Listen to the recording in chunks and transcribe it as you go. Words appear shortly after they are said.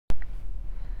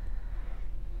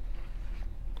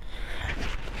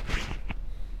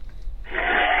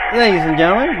Ladies and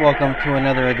gentlemen, welcome to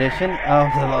another edition of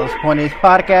the Los Points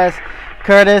Podcast.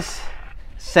 Curtis,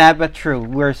 sad but true,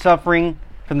 we're suffering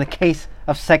from the case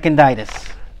of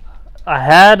seconditis. I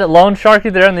had Lone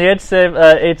Sharky there in the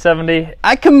 870.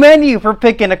 I commend you for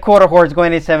picking a quarter horse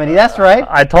going 870. That's right.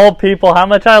 I told people how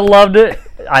much I loved it.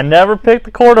 I never picked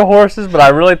the quarter horses, but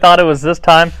I really thought it was this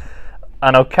time. I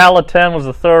know Calaten was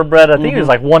the thoroughbred. I think he was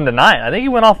like 1-9. I think he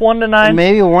went off 1-9.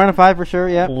 Maybe 1-5 for sure,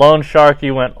 yeah. Lone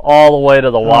Sharky went all the way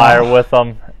to the wire with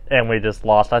them, and we just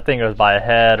lost. I think it was by a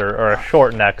head or a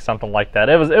short neck, something like that.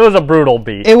 It was a brutal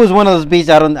beat. It was one of those beats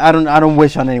I don't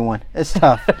wish on anyone. It's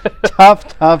tough.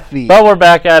 tough beat. But we're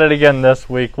back at it again this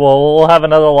week. We'll have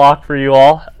another lock for you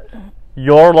all.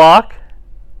 Your lock,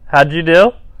 how'd you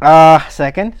do?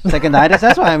 Seconditis.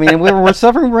 That's why. I mean, we're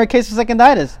suffering from a case of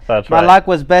seconditis. That's My right. luck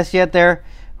was best yet there.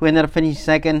 We ended up finishing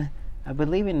second, I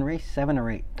believe, in race 7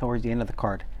 or 8 towards the end of the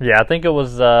card. Yeah, I think it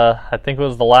was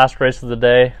the last race of the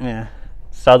day. Yeah.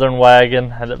 Southern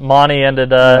Wagon. Monty ended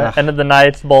the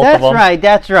nights, both of them.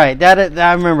 That's right.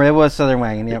 I remember it was Southern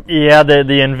Wagon. Yep. Yeah,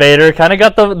 the Invader kind of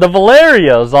got the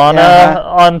Valerios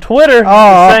on Twitter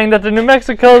saying that the New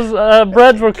Mexico's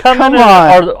breds were coming,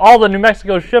 or all the New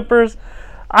Mexico shippers.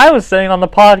 I was saying on the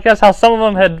podcast how some of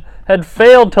them had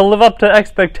failed to live up to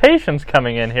expectations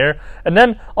coming in here, and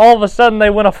then all of a sudden they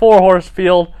win a 4-horse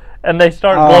field and they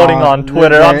start gloating on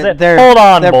Twitter. Hold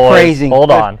on, they're boys. Praising.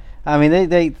 Hold on. I mean,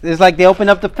 it's like they opened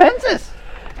up the fences.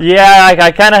 Yeah,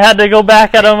 I kind of had to go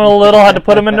back at them a little, had to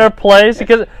put them in their place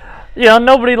because,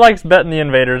 nobody likes betting the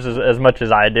Invaders as much as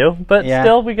I do. But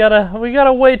still, we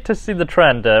gotta wait to see the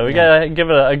trend. We gotta give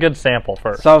it a good sample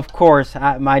first. So of course,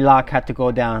 my lock had to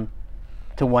go down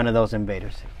to one of those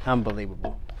Invaders.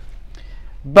 Unbelievable.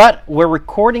 But we're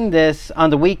recording this on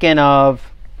the weekend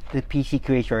of the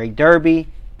PCQHRA Derby,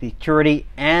 Futurity,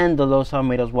 and the Los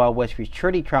Alamitos Wild West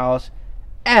Futurity Trials,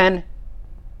 and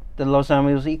the Los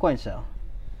Alamitos Equine Sale.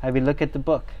 Have you looked at the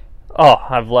book? Oh,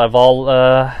 I've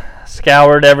all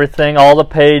scoured everything, all the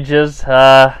pages.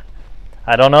 I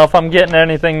don't know if I'm getting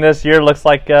anything this year. Looks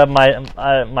like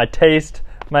my taste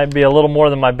might be a little more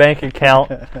than my bank account,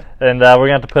 and we're going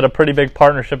to have to put a pretty big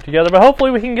partnership together. But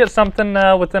hopefully we can get something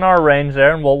within our range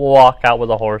there, and we'll walk out with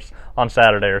a horse on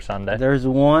Saturday or Sunday. There's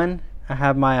one I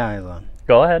have my eyes on.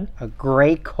 Go ahead. A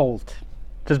gray colt.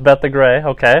 Just bet the gray,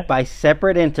 okay. By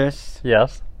separate interests.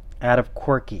 Yes. Out of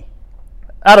Quirky.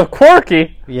 Out of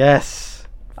Quirky? Yes.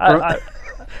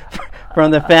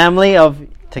 From the family of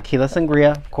Tequila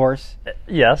Sangria, of course.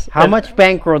 Yes. How much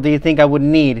bankroll do you think I would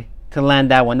need to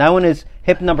land that one? That one is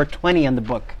hip number 20 on the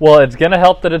book. Well, it's going to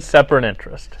help that it's separate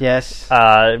interest. Yes.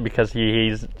 Because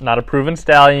he's not a proven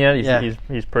stallion yet.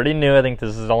 He's pretty new. I think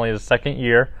this is only his second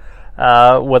year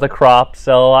with a crop.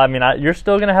 So, I mean, you're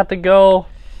still going to have to go.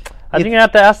 I think you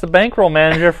have to ask the bankroll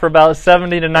manager for about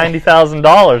 $70,000 to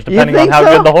 $90,000, depending on how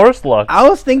good the horse looks. I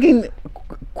was thinking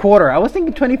quarter. I was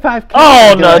thinking $25,000.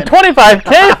 Oh, no,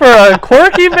 $25,000 for a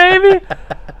Quirky, baby?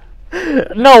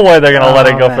 No way they're going to let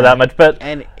it go for that much. But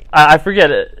I forget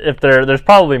if there's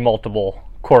probably multiple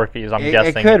Quirkies, I'm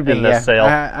guessing, it could be, in this sale.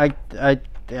 I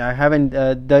haven't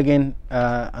dug in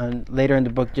later in the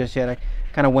book just yet. I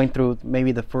kind of went through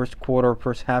maybe the first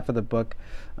half of the book.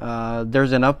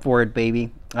 There's an Up For It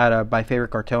baby by Favorite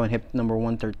Cartel and hip number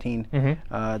 113.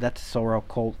 That's a Sorrel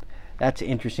colt. That's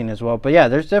interesting as well. But yeah,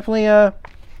 there's definitely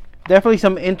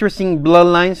some interesting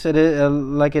bloodlines,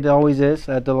 like it always is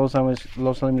at the Los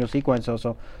Alamitos Equine Sale.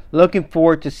 So looking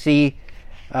forward to see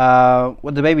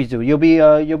what the babies do. You'll be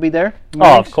there?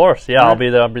 Oh, of course. Yeah, I'll be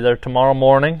there. I'll be there tomorrow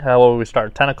morning. We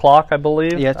start 10 o'clock, I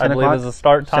believe. Yeah, 10 I believe o'clock. is the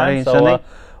start time. Saturday and Sunday.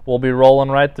 We'll be rolling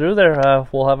right through there.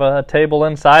 We'll have a table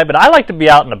inside, but I like to be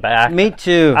out in the back. Me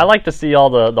too. I like to see all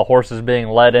the horses being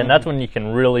led in. That's when you can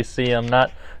really see them,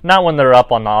 not when they're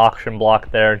up on the auction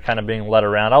block there and kind of being led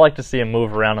around. I like to see them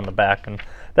move around in the back, and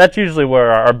that's usually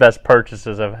where our best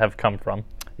purchases have come from.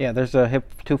 Yeah, there's a hip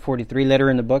 243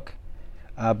 letter in the book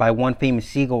by One Famous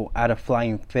Seagull out of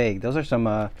Flying Fig. Those are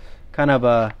some kind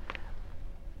of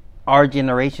our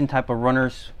generation type of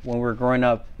runners when we were growing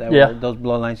up that were those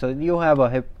bloodlines. So you'll have a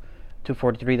hip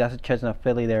 243. That's a Chestnut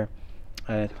filly there,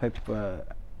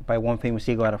 by One Famous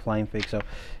Seagull out of Flying Fig. So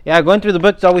yeah, going through the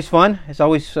book is always fun. It's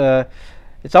always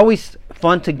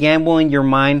fun to gamble in your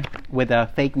mind with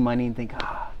fake money and think,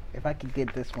 if I could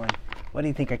get this one, what do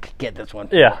you think I could get this one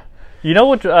for? Yeah, you know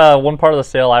what? One part of the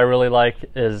sale I really like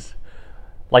is,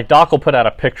 like, Doc will put out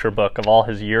a picture book of all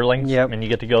his yearlings, and you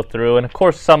get to go through. And, of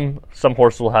course, some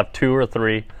horses will have 2 or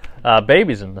 3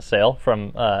 babies in the sale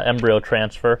from embryo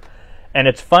transfer. And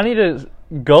it's funny to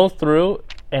go through,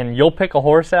 and you'll pick a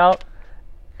horse out,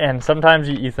 And sometimes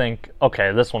you think,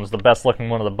 okay, this one's the best looking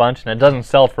one of the bunch, and it doesn't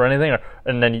sell for anything,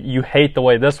 and then you hate the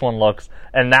way this one looks,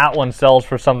 and that one sells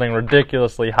for something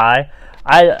ridiculously high.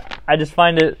 I just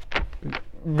find it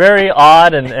very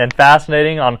odd and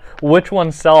fascinating on which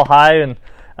ones sell high, and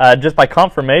just by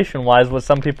confirmation-wise, what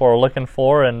some people are looking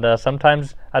for, and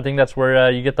sometimes I think that's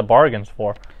where you get the bargains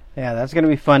for. Yeah, that's going to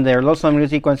be fun there. Los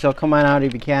Alamitos Equine Sale, come on out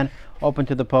if you can. Open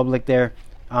to the public there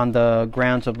on the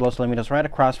grounds of Los Alamitos, right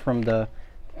across from the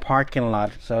parking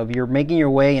lot. So if you're making your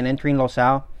way and entering Los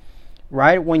Al,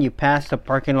 right when you pass the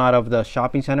parking lot of the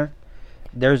shopping center,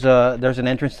 there's an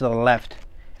entrance to the left.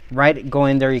 Right, go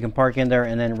in there, you can park in there,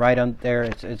 and then right on there,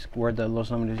 it's where the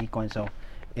Los Alamitos Equine Sale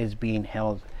is being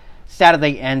held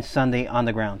Saturday and Sunday on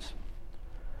the grounds.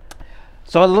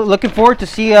 So looking forward to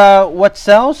see what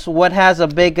sells, what has a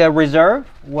big reserve,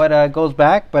 what goes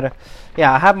back. But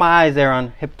yeah, I have my eyes there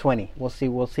on Hip 20. We'll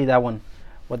see that one,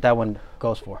 what that one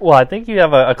goes for. Well, I think you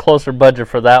have a closer budget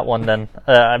for that one than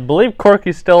I believe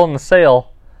Corky's still in the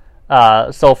sale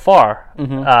so far.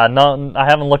 Mm-hmm. No, I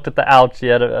haven't looked at the outs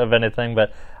yet of anything,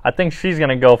 but I think she's going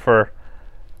to go for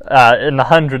in the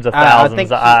hundreds of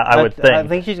thousands. I would think. I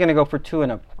think she's going to go for 2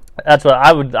 and up. That's what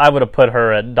I would have put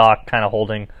her at Doc, kind of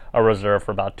holding a reserve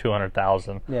for about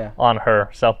 200,000 on her.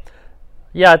 So,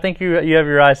 yeah, I think you have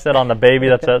your eyes set on the baby.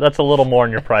 That's a little more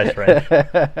in your price range.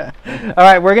 All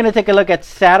right, we're going to take a look at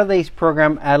Saturday's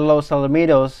program at Los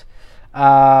Alamitos,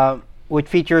 which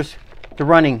features the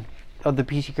running of the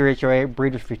PCQHOA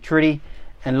Breeders' Futurity,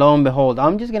 and lo and behold,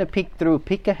 I'm just going to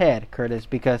peek ahead, Curtis,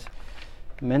 because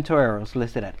Mentorero's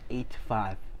listed at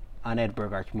 8-5 on Ed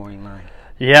Burgart's morning line.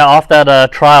 Yeah, off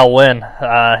that trial win,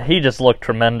 he just looked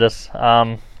tremendous.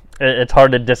 It's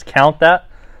hard to discount that.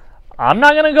 I'm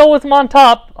not going to go with him on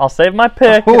top. I'll save my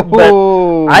pick.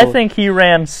 But I think he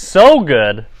ran so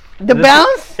good. The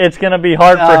bounce? It's going to be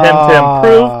hard for him to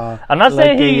improve. I'm not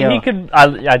saying he could.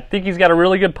 I think he's got a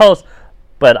really good post.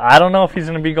 But I don't know if he's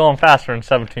going to be going faster in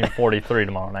 17:43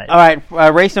 tomorrow night. All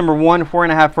right, race number 1,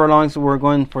 4.5 furlongs. We're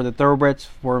going for the thoroughbreds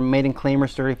for maiden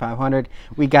claimers, 3,500.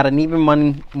 We got an even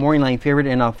money morning line favorite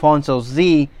in Alfonso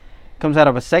Z. Comes out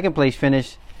of a second place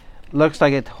finish. Looks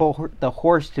like it's the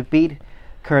horse to beat.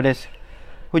 Curtis,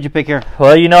 who'd you pick here?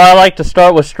 Well, I like to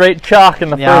start with straight chalk in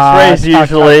the first race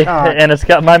usually, and it's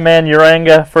got my man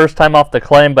Uranga first time off the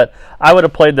claim, but I would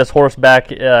have played this horse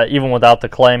back even without the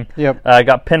claim. Yep.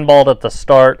 Got pinballed at the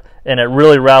start, and it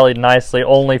really rallied nicely,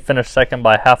 only finished second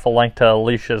by half a length to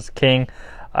Alicia's King.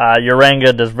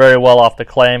 Uranga does very well off the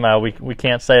claim. We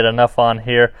can't say it enough on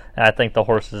here, and I think the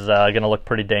horse is going to look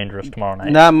pretty dangerous tomorrow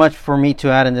night. Not much for me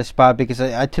to add in this spot, because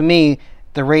to me,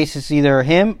 the race is either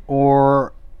him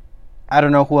or I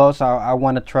don't know who else I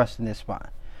want to trust in this spot.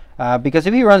 Because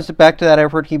if he runs back to that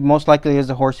effort, he most likely is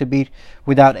the horse to beat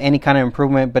without any kind of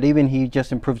improvement. But even he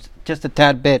just improves just a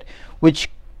tad bit, which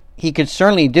he could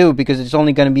certainly do because it's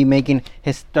only going to be making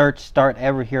his third start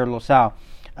ever here at Los Al.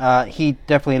 He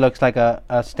definitely looks like a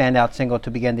standout single to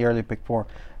begin the early pick 4.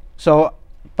 So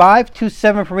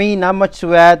 5-2-7 for me, not much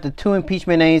to add. The 2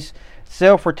 impeachment A's,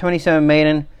 sale for 27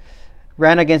 maiden.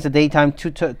 Ran against the daytime,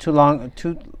 too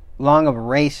long of a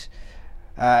race.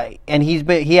 And he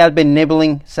has been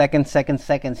nibbling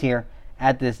seconds here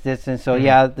at this distance. So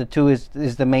yeah, the 2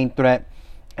 is the main threat.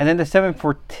 And then the 7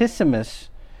 Fortissimus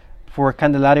for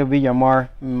Candelario Villamar,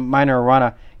 Minor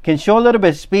Arana, can show a little bit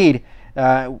of speed.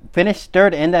 Finished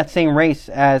third in that same race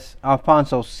as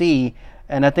Alfonso C.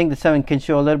 And I think the 7 can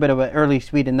show a little bit of an early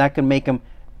speed, and that can make him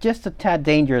just a tad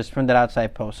dangerous from that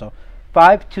outside post. So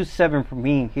 5-7 for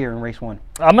me here in race 1.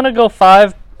 I'm going to go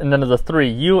 5. And then the 3,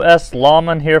 U.S.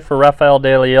 Lawman here for Rafael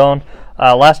De Leon.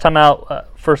 Last time out,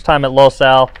 first time at Los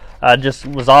Al, just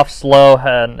was off slow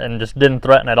and just didn't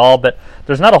threaten at all. But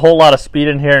there's not a whole lot of speed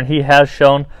in here, and he has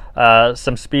shown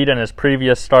some speed in his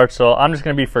previous start. So I'm just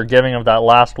going to be forgiving of that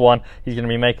last one. He's going to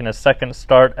be making his second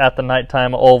start at the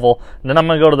nighttime oval. And then I'm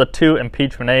going to go to the 2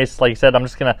 Impeachment Ace. Like you said, I'm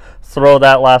just going to throw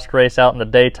that last race out in the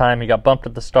daytime. He got bumped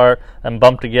at the start and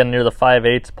bumped again near the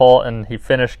 5/8 pole, and he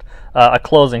finished a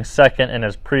closing second in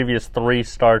his previous 3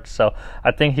 starts. So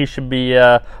I think he should be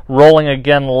rolling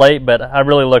again late, but I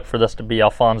really look for this to be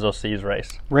Alfonso C's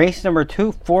race. Race number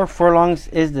 2, 4 furlongs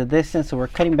is the distance, so we're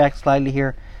cutting back slightly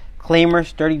here.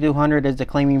 Claimers, 3,200 is the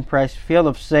claiming price. Field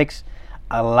of 6.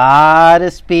 A lot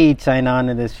of speed sign on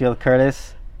in this field,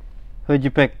 Curtis. Who'd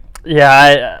you pick? Yeah,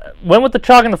 I went with the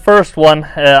chalk in the first one.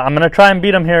 I'm going to try and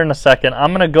beat him here in a second. I'm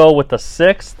going to go with the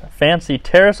 6th, Fancy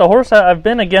Terrace, a horse I've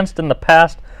been against in the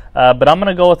past, but I'm going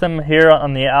to go with him here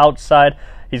on the outside.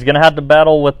 He's going to have to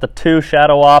battle with the 2,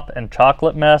 Shadow Op and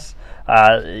Chocolate Mess.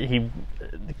 He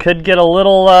could get a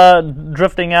little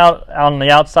drifting out on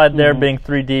the outside there, being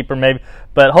 3 deep, or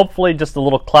but hopefully just a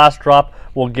little class drop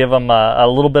will give him a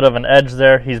little bit of an edge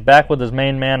there. He's back with his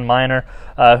main man, Minor,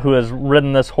 who has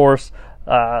ridden this horse,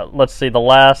 let's see, the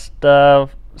last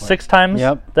 6 times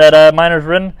that Minor's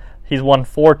ridden. He's won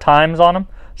 4 times on him.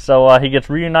 So he gets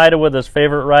reunited with his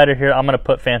favorite rider here. I'm going to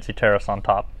put Fancy Terrace on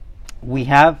top. We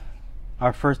have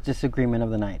our first disagreement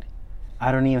of the night.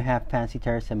 I don't even have Fancy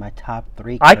Terrace in my top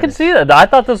 3. I can see that. I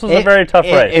thought this was a very tough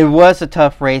race. It was a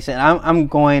tough race, and I'm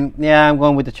going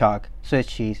with the chalk, Swiss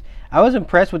Cheese. I was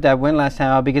impressed with that win last time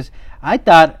out because I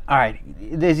thought, all right,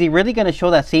 is he really going to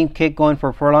show that same kick going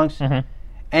for furlongs? Mm-hmm.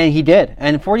 And he did.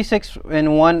 And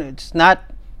 46-1, it's not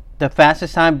the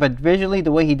fastest time, but visually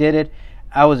the way he did it,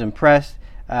 I was impressed.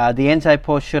 The inside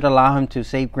post should allow him to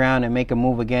save ground and make a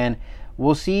move again.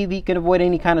 We'll see if he can avoid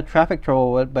any kind of traffic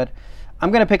trouble with it, but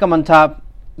I'm going to pick him on top.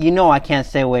 You know I can't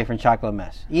stay away from Chocolate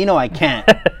Mess. You know I can't.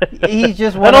 He's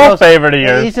just one of those favorite of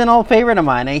yours. He's an old favorite of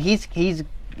mine. He's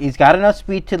got enough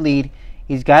speed to lead.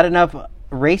 He's got enough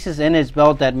races in his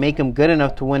belt that make him good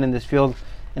enough to win in this field.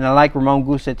 And I like Ramon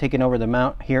Gusta taking over the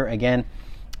mount here again.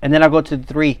 And then I'll go to the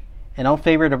 3. An old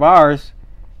favorite of ours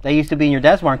that used to be in your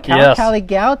dad's barn, Cali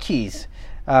Gauchis,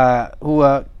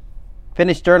 who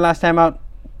finished third last time out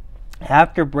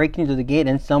after breaking to the gate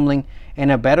and stumbling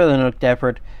in a better-than-looked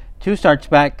effort. 2 starts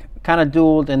back, kind of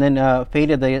dueled, and then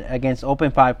faded against Open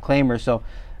 5 Claimer. So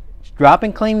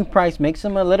dropping claiming price makes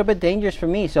him a little bit dangerous for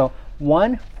me. So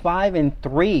 1, 5, and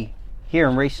 3 here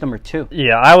in race number 2.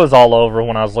 Yeah, I was all over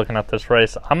when I was looking at this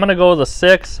race. I'm going to go with the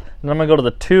 6, and I'm going to go to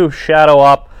the 2, Shadow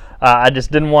Up. I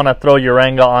just didn't want to throw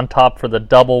Uranga on top for the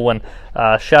double when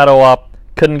Shadow Up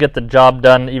couldn't get the job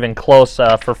done even close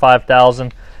for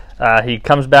 5,000. He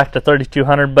comes back to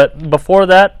 3,200, but before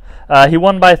that, he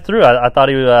won by through. I thought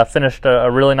he finished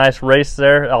a really nice race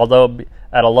there, although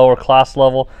at a lower class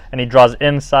level, and he draws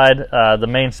inside the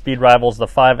main speed rivals, the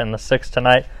 5 and the 6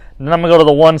 tonight. And then I'm going to go to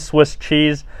the 1, Swiss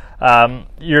Cheese.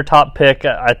 Your top pick,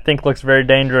 I think, looks very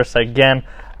dangerous again.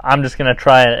 I'm just going to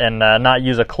try and not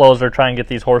use a closer, try and get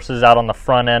these horses out on the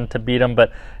front end to beat him,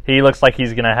 but he looks like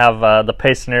he's going to have the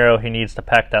pace scenario he needs to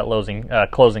pack that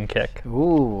closing kick.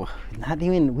 Ooh,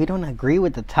 we don't agree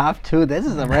with the top 2. This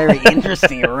is a very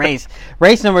interesting race.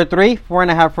 Race number 3,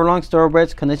 4.5 furlongs,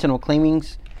 thoroughbreds, conditional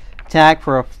claimings, tag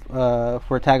for a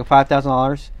tag of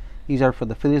 $5,000. These are for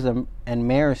the fillies and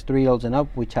mares, 3-year-olds and up,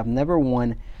 which have never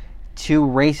won 2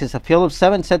 races. A field of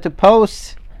 7 set to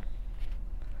post.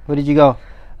 Where did you go?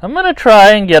 I'm going to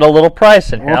try and get a little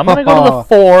price in here. I'm going to go to the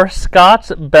 4,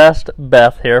 Scott's Best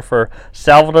Beth here for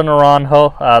Salvador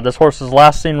Naranjo. This horse was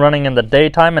last seen running in the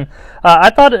daytime, and I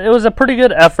thought it was a pretty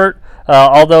good effort.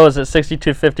 Although is at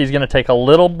 62.50, he's going to take a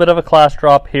little bit of a class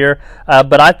drop here.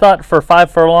 But I thought for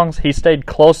 5 furlongs, he stayed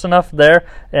close enough there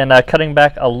and cutting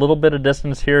back a little bit of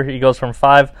distance here. He goes from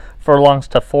 5 furlongs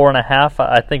to 4.5.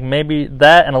 I think maybe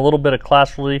that and a little bit of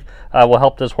class relief will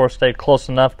help this horse stay close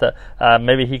enough that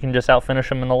maybe he can just outfinish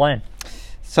him in the lane.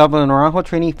 Salvador Naranjo,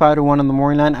 training 5-1 on the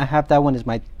morning line. I have that one as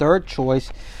my 3rd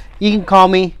choice. You can call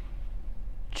me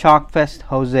Chalkfest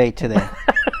Jose today.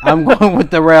 I'm going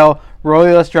with the Royal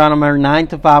Astronomer,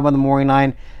 9-5 on the morning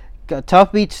line.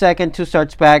 Tough beat second, 2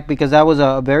 starts back because that was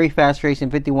a very fast race in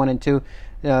 51-2.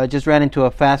 Just ran into a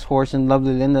fast horse in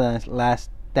Lovely Linda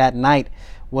that night.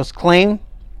 Was claimed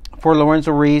for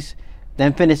Lorenzo Reese,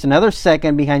 then finished another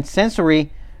second behind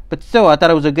Sensory, but still I thought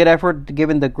it was a good effort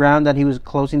given the ground that he was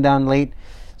closing down late.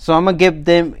 So I'm gonna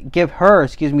give her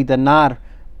the nod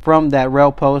from that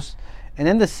rail post. And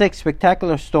then the 6,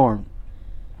 Spectacular Storm.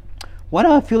 Why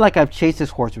do I feel like I've chased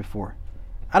this horse before?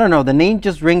 I don't know. The name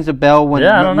just rings a bell when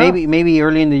maybe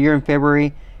early in the year in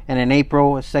February and in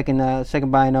April, a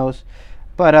second by nose.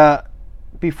 But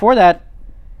before that,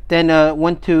 then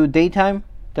went to daytime,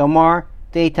 Del Mar,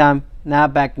 daytime, now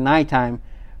back nighttime,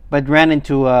 but ran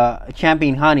into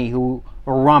Champion Honey, who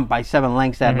were romped by 7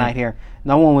 lengths that night here.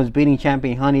 No one was beating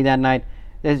Champion Honey that night.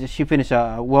 She finished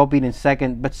well-beaten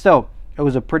second, but still, it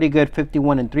was a pretty good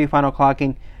 51-3 final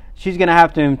clocking. She's going to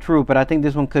have to improve, but I think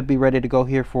this one could be ready to go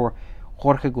here for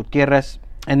Jorge Gutierrez.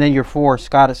 And then your 4,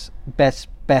 Scott's Best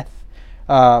Beth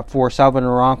for Salvador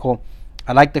Naranjo.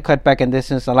 I like the cutback in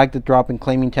distance. I like the drop in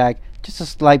claiming tag. Just a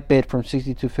slight bit from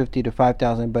 62.50 to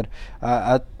 5,000, but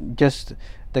just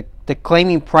the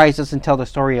claiming price doesn't tell the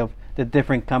story of the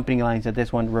different company lines that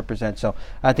this one represents. So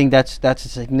I think that's a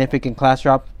significant class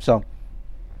drop. So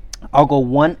I'll go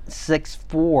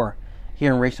 1-6-4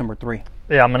 here in race number 3.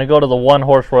 Yeah, I'm going to go to the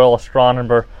 1-horse Royal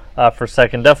Astronomer for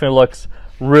second. Definitely looks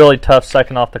really tough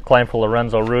second off the claim for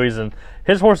Lorenzo Ruiz, and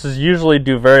his horses usually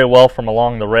do very well from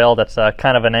along the rail. That's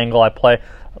kind of an angle I play.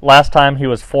 Last time he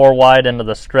was 4 wide into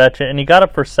the stretch, and he got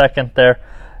up for second there.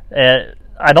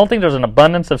 I don't think there's an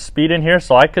abundance of speed in here,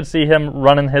 so I could see him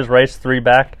running his race 3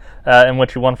 back, in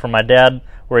which he won from my dad,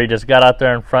 where he just got out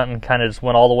there in front and kind of just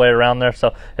went all the way around there.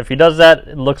 So if he does that,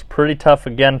 it looks pretty tough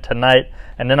again tonight.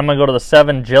 And then I'm going to go to the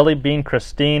 7, Jelly Bean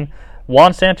Christine.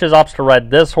 Juan Sanchez opts to ride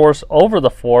this horse over the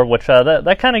 4, which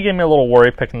that kind of gave me a little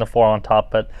worry picking the 4 on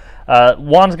top. But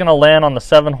Juan's going to land on the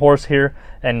 7 horse here,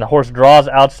 and the horse draws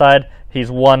outside. He's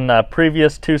won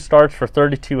previous 2 starts for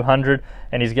 3,200,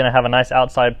 and he's going to have a nice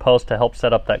outside post to help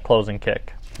set up that closing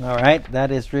kick. All right,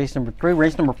 that is race number 3.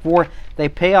 Race number 4, the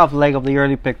payoff leg of the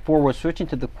early pick 4. We're switching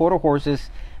to the quarter horses,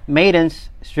 maidens,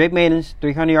 straight maidens,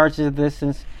 300 yards of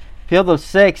distance, field of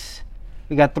 6.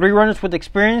 We got 3 runners with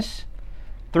experience,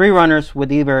 3 runners with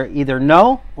either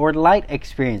no or light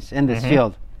experience in this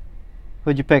field.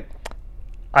 Who'd you pick?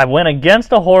 I went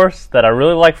against a horse that I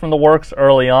really like from the works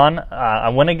early on. I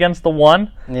went against the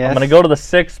 1. Yes. I'm going to go to the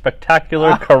 6,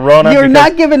 Spectacular Corona. You're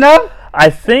not giving up? I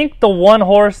think the 1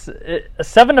 horse,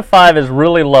 7-5 is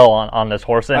really low on this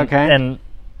horse. And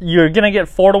you're going to get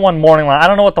 4-1 morning line. I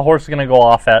don't know what the horse is going to go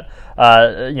off at,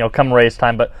 come race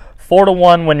time, but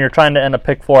 4-1 when you're trying to end a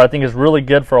pick 4, I think is really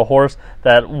good for a horse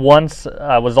that once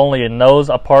was only a nose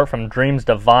apart from Dreams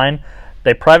Divine.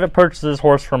 They private purchased this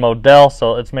horse from Odell,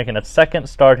 so it's making its 2nd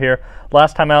start here.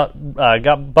 Last time out,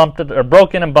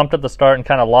 broke in and bumped at the start and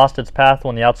kind of lost its path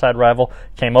when the outside rival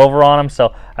came over on him.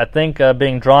 So I think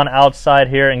being drawn outside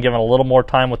here and given a little more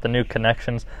time with the new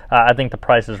connections, I think the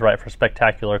price is right for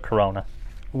Spectacular Corona.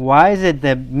 Why is it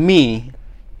that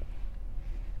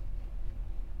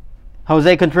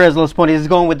Jose Contreras Los Ponies is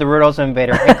going with the Ruidoso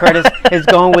Invader, and Curtis is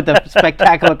going with the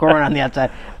Spectacular Corona on the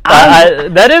outside?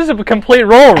 That is a complete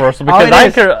role reversal, because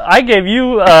I gave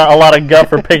you a lot of guff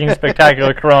for picking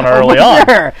Spectacular Corona early on.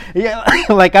 Sure. Yeah,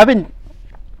 like I've been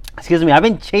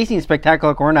chasing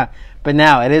Spectacular Corona, but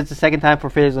now it is the 2nd time for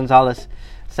Felix Gonzalez,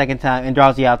 2nd time, and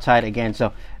draws the outside again.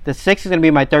 So the 6 is going to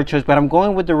be my 3rd choice, but I'm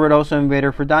going with the Ruidoso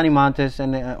Invader for Donnie Montes,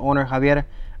 and the owner Javier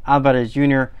Alvarez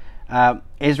Jr.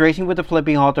 Is racing with the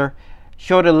flipping halter.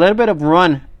 Showed a little bit of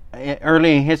run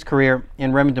early in his career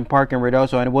in Remington Park and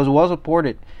Ruidoso, and it was well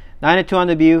supported. 9-2 on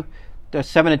debut, the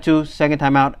 7-2 2nd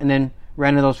time out, and then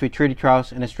ran in those futurity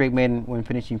trials in a straight maiden when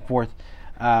finishing 4th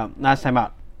last time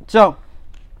out. So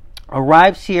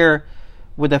arrives here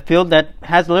with a field that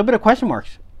has a little bit of question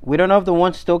marks. We don't know if the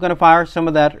 1's still going to fire some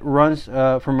of that runs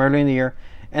from early in the year,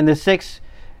 and the 6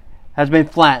 has been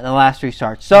flat in the last 3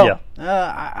 starts. So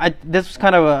this was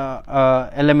kind of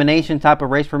a elimination type of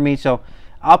race for me. So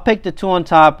I'll pick the 2 on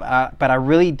top, but I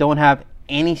really don't have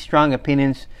any strong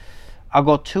opinions. I'll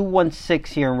go 2-1-6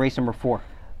 here in race number 4.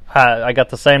 I got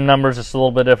the same numbers, just a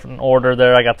little bit different order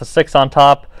there. I got the 6 on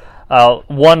top.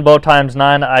 1 Bow Times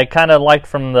 9 I kind of liked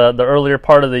from the earlier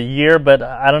part of the year, but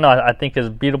I don't know. I think is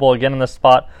beatable again in this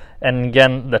spot. And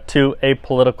again, the 2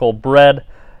 Apolitical Bred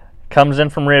comes in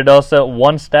from Ruidoso.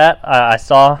 1 stat I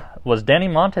saw was Danny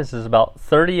Montes is about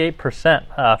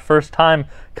 38%. First time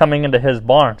coming into his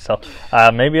barn. So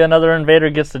maybe another Invader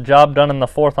gets the job done in the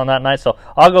 4th on that night. So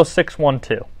I'll go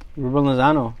 6-1-2. Ruben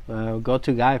Lozano,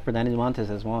 go-to guy for Danny Montes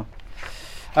as well.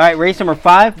 All right, race number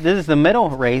 5. This is the middle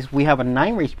race. We have a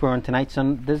 9-race program tonight,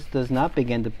 so this does not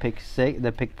begin the pick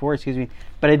 4,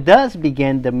 but it does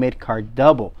begin the mid-card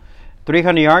double.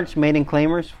 300 yards, maiden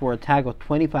claimers for a tag of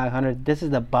 2,500. This is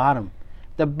the bottom.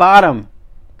 The bottom,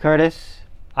 Curtis.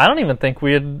 I don't even think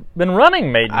we had been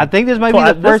running maiden. I think this might be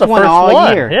the first one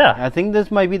all year. Yeah. I think this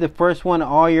might be the first one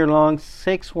all year long.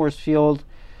 6-horse field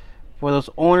for those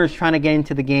owners trying to get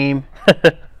into the game.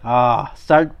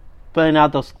 Start putting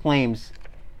out those claims.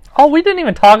 Oh, we didn't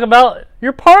even talk about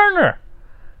your partner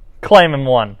claiming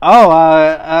one.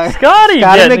 Scotty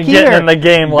getting in the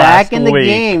game last week. Back in the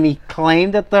game. He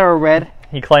claimed a thoroughbred.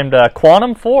 He claimed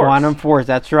Quantum Force. Quantum Force,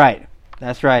 that's right.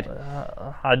 That's right.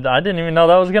 I didn't even know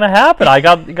that was going to happen. I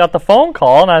got the phone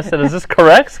call, and I said, is this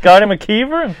correct, Scotty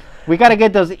McKeever? And we got to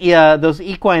get those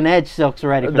Equine Edge silks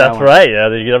ready for That's right. Yeah,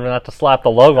 you don't have to slap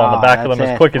the logo on the back of them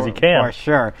as quick as you can. For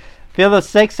sure. Field of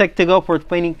 6 set to go for a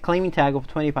claiming tag of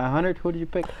 2,500. Who did you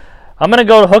pick? I'm going to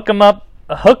go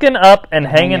hooking up and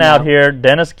hanging out here.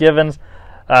 Dennis Givens.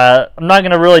 I'm not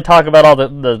going to really talk about all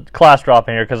the class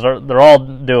dropping here because they're all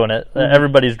doing it. Mm-hmm.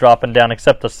 Everybody's dropping down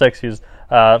except the 6 who's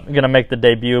going to make the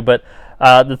debut. But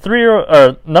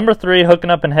number 3, hooking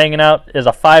up and hanging out, is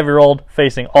a 5-year-old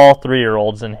facing all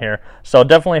 3-year-olds in here. So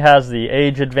definitely has the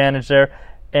age advantage there.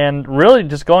 And really,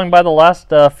 just going by the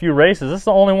last few races, this is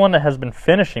the only one that has been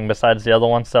finishing besides the other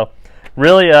one. So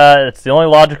really, it's the only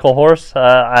logical horse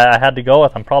I had to go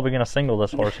with. I'm probably going to single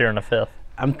this horse here in the 5th.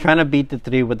 I'm trying to beat the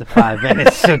 3 with the 5, and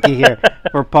it's Suki here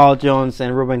for Paul Jones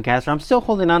and Ruben Castro. I'm still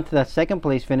holding on to that 2nd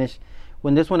place finish.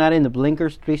 When this one out in the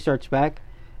blinkers, 3 starts back,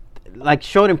 like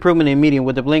showed improvement in medium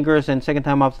with the blinkers and second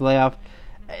time off the layoff.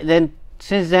 Then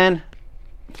since then,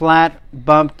 flat,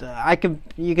 bumped.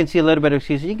 You can see a little bit of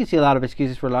excuses. You can see a lot of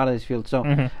excuses for a lot of this field.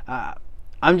 So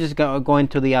I'm just going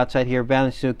to the outside here.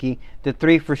 Valenzuki. The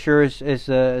 3 for sure is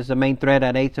the main threat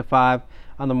at 8-5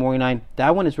 on the morning line.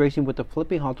 That one is racing with the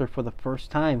flipping halter for the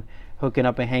first time, hooking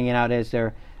up and hanging out as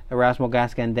their Erasmo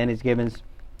Gasca and Dennis Gibbons.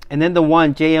 And then the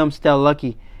 1, J.M. Still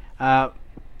Lucky, 13-1,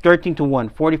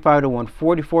 45-1,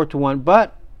 44-1.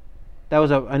 But that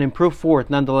was an improved 4th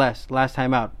nonetheless last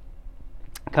time out.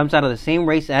 Comes out of the same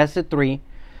race as the 3.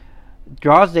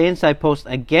 Draws the inside post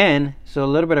again, so a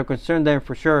little bit of concern there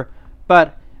for sure.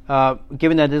 But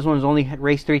given that this one's only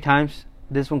raced 3 times,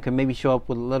 this one can maybe show up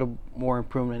with a little more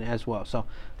improvement as well. So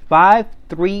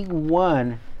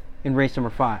 5-3-1 in race number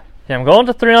 5. Yeah, I'm going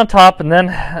to 3 on top, and then,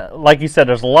 like you said,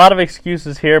 there's a lot of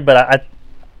excuses here, but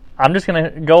I'm just going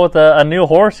to go with a new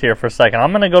horse here for a second.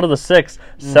 I'm going to go to the 6,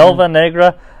 Selva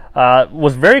Negra.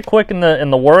 Was very quick in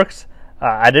the works.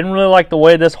 I didn't really like the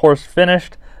way this horse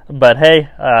finished, but hey,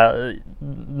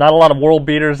 not a lot of world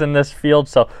beaters in this field,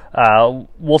 so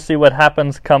we'll see what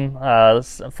happens come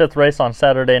 5th race on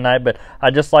Saturday night. But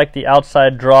I just like the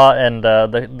outside draw and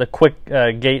the quick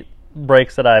gate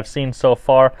breaks that I've seen so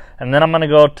far. And then I'm going to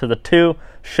go to the 2,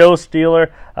 Show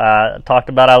Stealer. Talked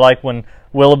about I like when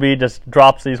Willoughby just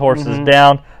drops these horses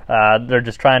down. They're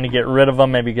just trying to get rid of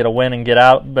them, maybe get a win and get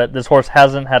out. But this horse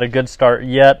hasn't had a good start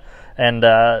yet. And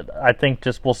I think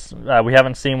just we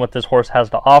haven't seen what this horse has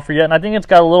to offer yet. And I think it's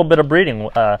got a little bit of breeding in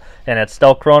it.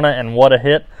 Stelkrona and What a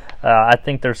Hit. I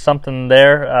think there's something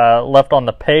there left on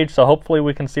the page. So hopefully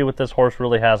we can see what this horse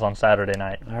really has on Saturday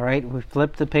night. All right, we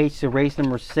flipped the page to race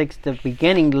number 6, the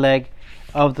beginning leg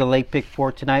of the late pick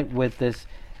 4 tonight with this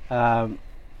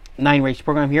 9-race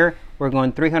program here. We're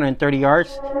going 330 yards,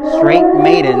 straight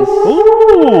maidens.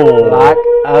 Ooh! Lock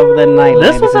of the night.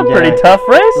 This was a pretty tough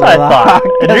race, I thought.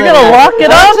 And you're going to lock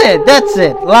it up? That's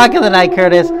it. Lock of the night,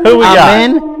 Curtis. Who we got?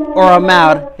 I'm in or I'm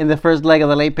out in the first leg of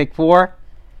the late pick 4.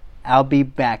 I'll be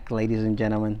back, ladies and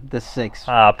gentlemen. The 6.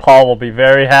 Paul will be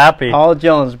very happy. Paul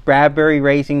Jones, Bradbury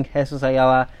Racing, Jesus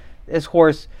Ayala. This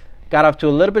horse got off to a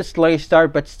little bit sluggish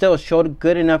start, but still showed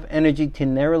good enough energy to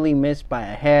narrowly miss by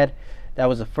a head. That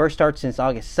was the first start since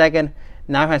August 2nd.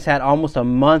 Now has had almost a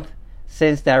month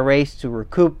since that race to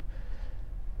recoup.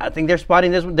 I think they're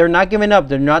spotting this one. They're not giving up.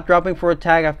 They're not dropping for a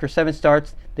tag after 7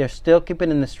 starts. They're still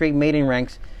keeping in the straight maiden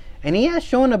ranks. And he has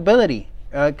shown ability.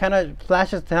 Kind of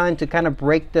flashes talent to kind of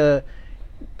get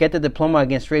the diploma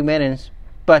against straight maidens.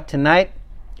 But tonight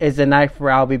is the night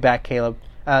for I'll be back, Caleb.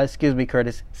 Excuse me,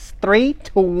 Curtis.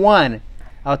 3-1.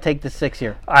 I'll take the 6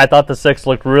 here. I thought the 6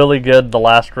 looked really good the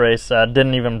last race.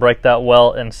 Didn't even break that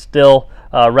well and still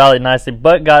rallied nicely,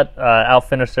 but got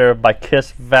out-finished there by Kiss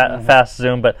Fast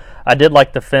Zoom. But I did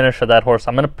like the finish of that horse.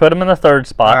 I'm going to put him in the 3rd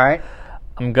spot. All right.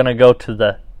 I'm going to go to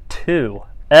the 2,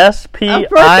 SP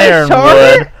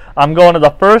Ironwood. I'm going to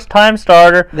the first-time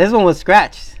starter. This one was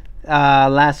scratched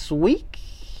last week,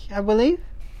 I believe.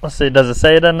 Let's see. Does it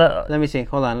say it in the... Let me see.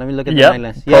 Hold on. Let me look at the night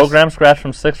list. Program scratch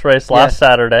from 6th race last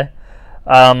Saturday.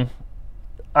 I'm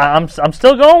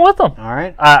still going with them. All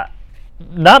right.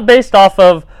 Not based off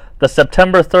of the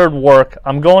September 3rd work.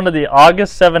 I'm going to the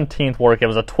August 17th work. It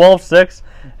was a 12-6.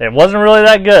 It wasn't really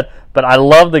that good, but I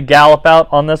love the gallop out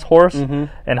on this horse.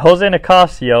 And Jose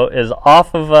Nicasio is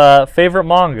off of Favorite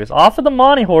Mongoose, off of the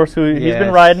Monty horse who he's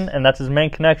been riding, and that's his main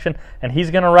connection. And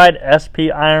he's going to ride SP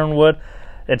Ironwood.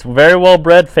 It's very well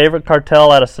bred. Favorite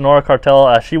Cartel out of Sonora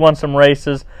Cartel. She won some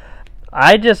races.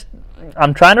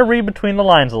 I'm trying to read between the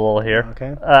lines a little here.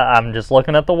 Okay. I'm just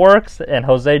looking at the works, and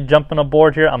Jose jumping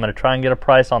aboard here. I'm going to try and get a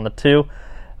price on the 2.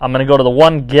 I'm going to go to the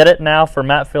 1, Get It Now for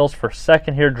Matt Fields for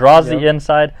 2nd here. Draws the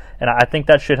inside, and I think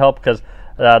that should help because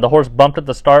the horse bumped at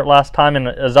the start last time and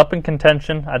is up in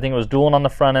contention. I think it was dueling on the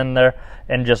front end there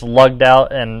and just lugged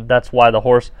out, and that's why the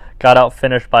horse got out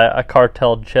finished by a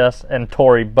Cartel Chess and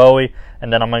Tory Bowie.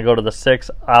 And then I'm going to go to the 6,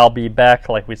 I'll Be Back,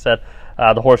 like we said.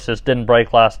 The horse just didn't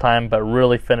break last time, but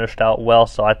really finished out well.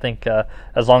 So I think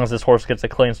as long as this horse gets a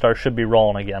clean start, should be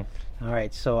rolling again. All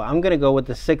right, so I'm going to go with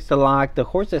the 6 to lock. The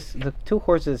 2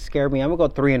 horses that scared me, I'm going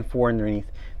to go 3 and 4 underneath.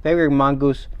 Favorite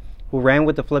Mongoose, who ran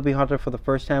with the Flippy Hunter for the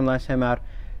first time last time out,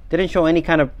 didn't show any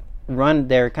kind of run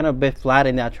there, kind of a bit flat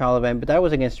in that trial event, but that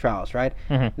was against trials, right?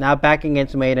 Now back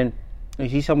against maiden, you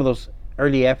see some of those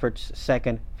early efforts,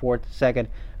 2nd, 4th,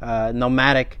 2nd,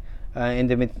 nomadic. In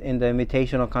the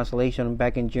Invitational Constellation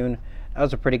back in June. That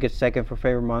was a pretty good 2nd for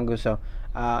Favorite Mongoose. So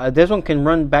this one can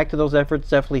run back to those efforts.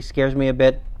 Definitely scares me a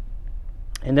bit.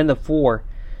 And then the 4,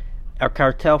 our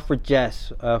Cartel for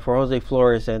Jess for Jose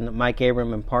Flores and Mike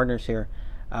Abram and partners here.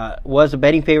 Was a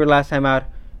betting favorite last time out.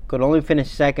 could only finish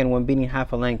second when beating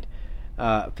half a length.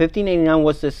 1589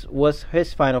 was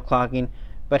his final clocking,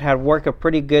 but had worked a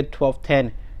pretty good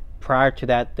 12:10 prior to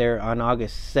that there on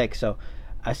August 6th. So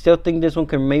I still think this one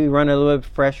can maybe run a little bit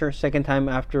fresher second time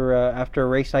after a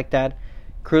race like that.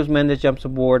 Cruz Mendez jumps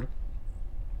aboard.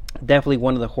 Definitely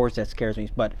one of the horses that scares me.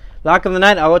 But lock of the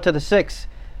night, I'll go to the 6.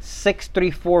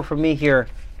 6-3-4 for me here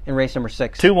in race number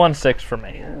 6. 2-1-6 for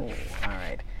me. Ooh, all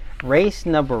right. Race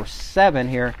number 7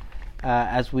 here,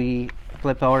 as we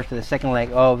flip over to the second leg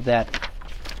of that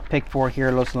pick 4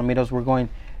 here, Los Alamitos. We're going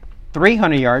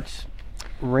 300 yards.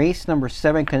 Race number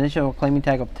 7, conditional claiming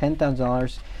tag of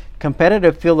 $10,000.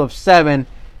 Competitive field of 7.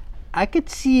 I could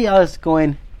see us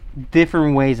going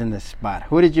different ways in this spot.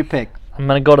 Who did you pick? I'm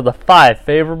going to go to the 5,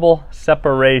 favorable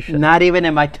separation. Not even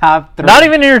in my top 3. Not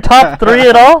even in your top 3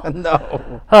 at all?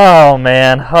 No. Oh,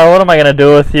 man. Oh, what am I going to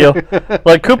do with you?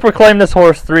 Look, Cooper claimed this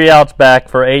horse 3 outs back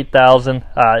for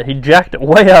 $8,000. He jacked it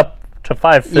way up to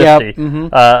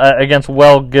 $550 against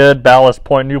Well Good, Ballast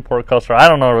Point, Newport Coaster. I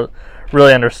don't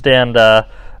really understand.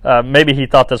 Maybe he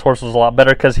thought this horse was a lot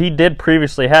better because he did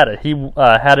previously had it. He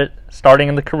had it starting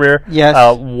in the career.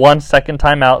 Yes. 1 second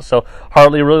time out. So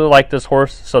Hartley really liked this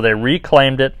horse, so they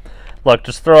reclaimed it. Look,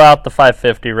 just throw out the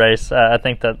 550 race. I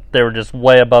think that they were just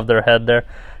way above their head there.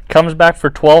 Comes back for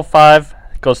 12.5,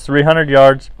 goes 300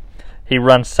 yards. He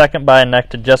runs second by a neck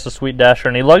to Just a Sweet Dasher,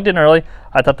 and he lugged in early.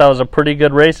 I thought that was a pretty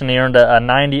good race, and he earned a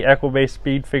 90 Equibase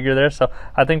speed figure there. So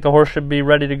I think the horse should be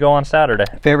ready to go on Saturday.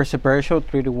 Favorite separation,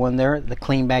 3-1 there. The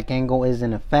clean back angle is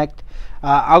in effect.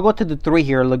 I'll go to the 3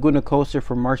 here, Laguna Coaster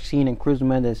for Marcin and Cruz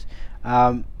Mendez.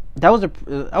 That was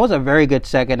a very good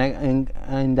second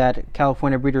in that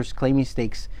California Breeders' Claiming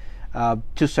Stakes.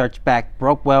 2 starts back,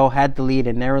 broke well, had the lead,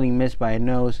 and narrowly missed by a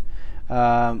nose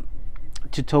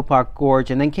to Topak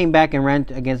Gorge, and then came back and ran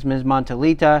against Ms.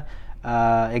 Montalita.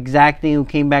 Exacting, who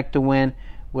came back to win,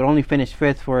 would only finish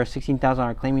 5th for a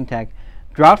 $16,000 claiming tag.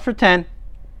 Dropped for 10.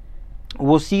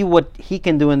 We'll see what he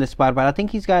can do in this spot, but I think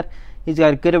he's got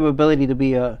a good of ability to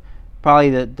be probably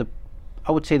the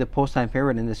I would say the post time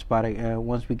favorite in this spot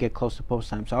once we get close to post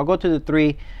time. So I'll go to the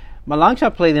 3. My long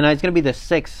shot play tonight is going to be the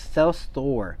 6, Cell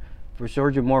Store for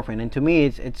Sergio Morfin, and to me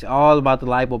it's all about the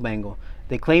Libo Bengal.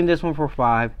 They claimed this one for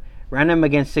 5. Ran him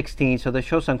against 16, so they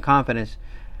show some confidence.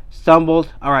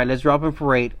 Stumbled. All right, let's drop him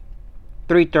for 8.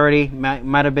 330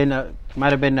 might have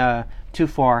been too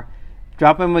far.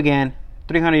 Drop him again.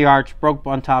 300 yards. Broke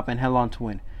on top and held on to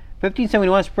win.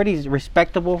 1571 is pretty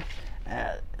respectable.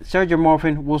 Sergio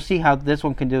Morfin. We'll see how this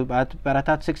one can do, but I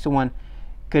thought 6-1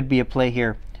 could be a play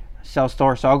here. Cell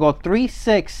Store. So I'll go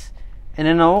 3-6, and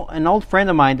an old friend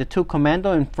of mine, the 2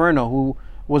 Commando Inferno, who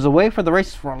was away for the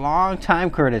races for a long time,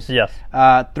 Curtis. Yes.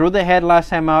 Threw the head last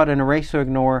time out in a race to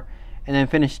ignore, and then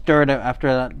finished 3rd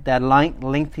after that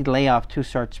lengthy layoff 2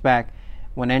 starts back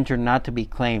when entered not to be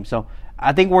claimed. So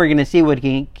I think we're going to see what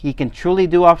he can truly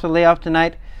do off the layoff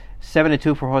tonight.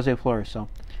 7-2 for Jose Flores. So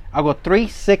I'll go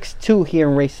 3-6-2 here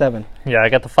in race 7. Yeah, I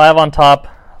got the 5 on top,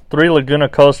 3 Laguna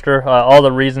Coaster, all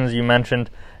the reasons you mentioned,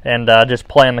 and just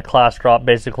playing the class drop,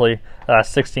 basically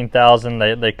 16,000.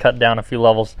 They cut down a few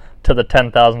levels to the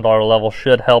 $10,000 level.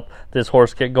 Should help this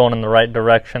horse get going in the right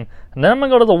direction. And then I'm going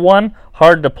to go to the 1,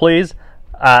 Hard to Please.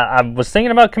 I was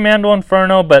thinking about Commando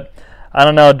Inferno, but I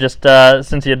don't know, just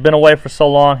since he had been away for so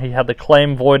long, he had the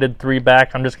claim voided 3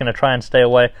 back. I'm just going to try and stay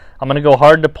away. I'm going to go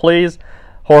Hard to Please.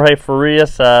 Jorge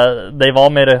Farias, they've all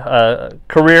made a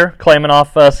career claiming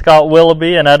off Scott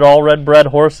Willoughby and had all red-bred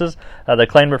horses. They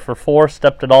claimed it for 4,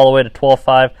 stepped it all the way to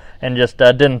 12.5, and just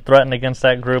didn't threaten against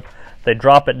that group. They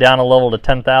drop it down a level to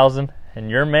 10,000, and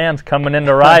your man's coming in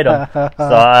to ride him.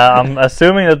 So I'm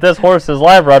assuming that this horse is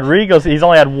live. Rodrigo's, he's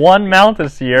only had 1 mount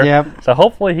this year, so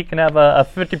hopefully he can have a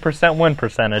 50% win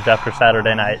percentage after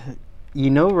Saturday night. You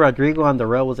know, Rodrigo on the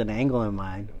rail was an angle in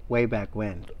mine way back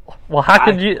when. Well, how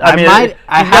could you? I mean, you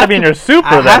got to be in your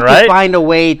super then, right? I have to find a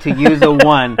way to use a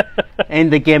 1 in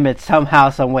the gimmick somehow,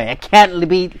 some way. I can't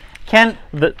be.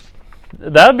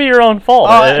 That would be your own fault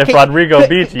if Rodrigo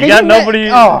beats you. You got nobody.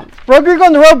 Rodrigo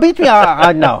on the road beats me.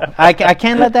 No, I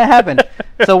can't let that happen.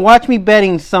 So watch me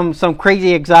betting some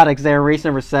crazy exotics there. Race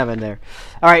number 7 there.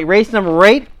 All right, race number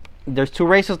 8. There's 2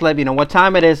 races left. You know what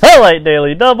time it is? The late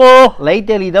daily double. Late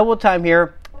daily double time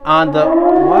here on the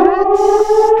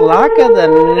Lock of the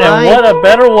night. And what a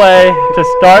better way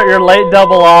to start your late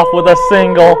double off with a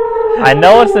single. I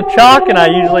know it's the chalk, and I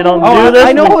usually don't do this.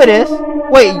 I know who it is.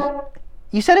 Wait.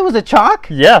 You said it was a chalk?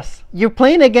 Yes. You're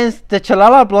playing against the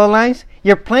Chalala Bloodlines.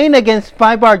 You're playing against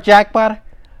 5-Bar Jackpot,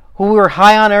 who we were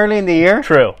high on early in the year.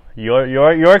 True.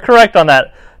 You're correct on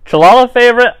that. Chalala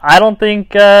favorite, I don't think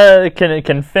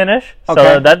can finish. Okay.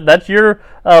 So that's your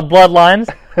bloodlines.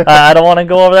 I don't want to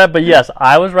go over that, but yes,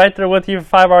 I was right there with you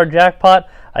for 5-hour jackpot.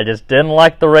 I just didn't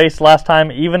like the race last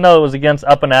time, even though it was against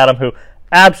Up and Adam, who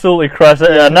absolutely crushed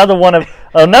it. Another one of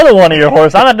your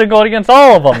horses. I'm going to go against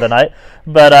all of them tonight,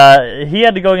 but he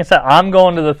had to go against that. I'm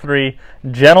going to the 3,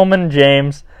 Gentleman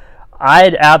James.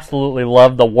 I absolutely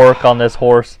love the work on this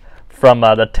horse from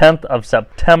the 10th of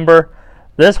September.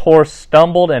 This horse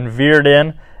stumbled and veered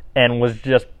in and was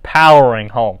just powering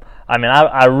home. I mean,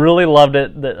 I really loved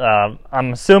it.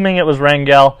 I'm assuming it was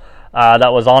Rangel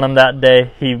that was on him that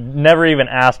day. He never even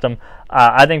asked him.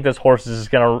 I think this horse is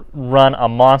going to run a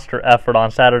monster effort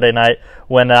on Saturday night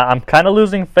when I'm kind of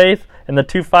losing faith in the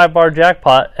 2 5-bar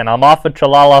jackpot, and I'm off a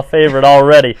Chalala favorite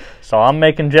already. So I'm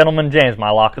making Gentleman James my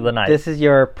lock of the night. This is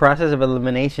your process of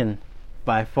elimination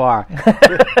by far.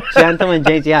 Gentleman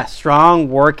James, yeah, strong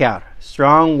workout.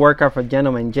 Strong workout for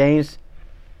Gentleman James.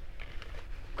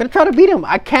 I'm gonna try to beat him.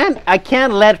 I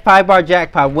can't let 5-bar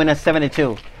jackpot win a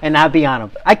 7-2 and not be on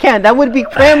him. I can't. That would be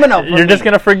criminal. You're just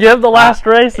gonna forgive the last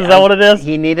race? Is that what it is?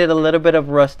 He needed a little bit of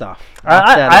rust off.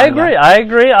 I agree. I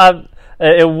agree.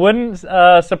 It wouldn't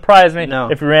surprise me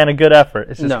if he ran a good effort.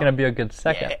 It's just gonna be a good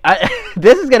second.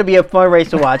 This is gonna be a fun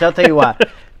race to watch. I'll tell you why.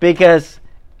 Because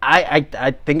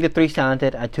I think the 3's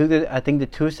talented. I think the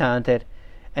 2's talented,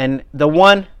 and the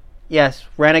 1, yes,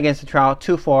 ran against the trial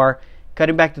too far.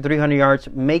 Cutting back to 300 yards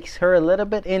makes her a little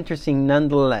bit interesting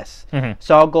nonetheless. Mm-hmm.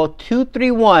 So I'll go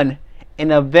 2-3-1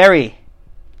 in a very,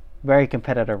 very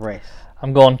competitive race.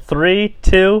 I'm going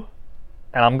 3-2,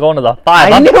 and I'm going to the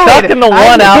 5. I'm chucking the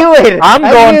 1 out. I'm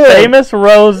going Famous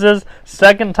Roses.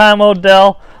 Second time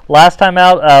Odell. Last time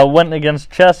out went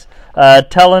against Just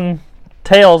Telling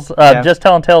Tales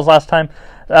last time.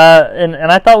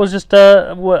 And I thought it was just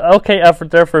a okay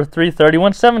effort there for 3:30.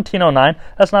 Went 17:09.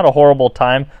 That's not a horrible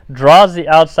time. Draws the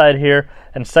outside here,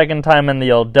 and second time in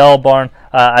the Odell barn.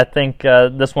 I think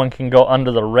this one can go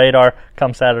under the radar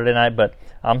come Saturday night, but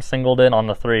I'm singled in on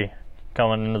the 3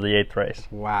 coming into the 8th race.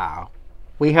 Wow.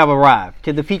 We have arrived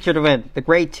to the featured event, the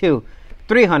Grade 2,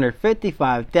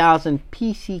 355,000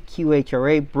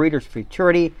 PCQHRA Breeders'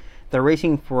 Futurity. They're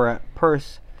racing for a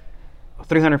purse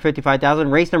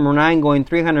 355,000. Race number 9 going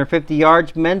 350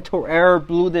 yards. Mental Error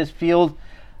blew this field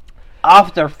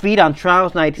off their feet on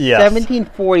trials night. Yes.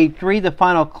 17:43 the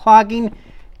final clogging.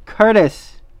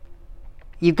 Curtis,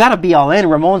 you've got to be all in.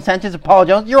 Ramon Sanchez and Paul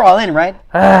Jones, you're all in, right?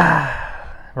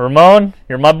 Ramon,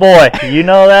 you're my boy. You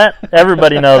know that.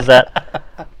 Everybody knows that.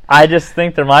 I just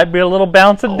think there might be a little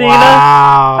bounce of Dina.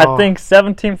 Wow. I think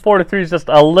 17:43 is just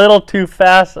a little too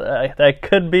fast. That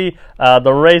could be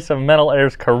the race of Mental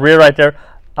Error's career right there.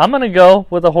 I'm going to go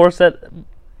with a horse that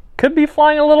could be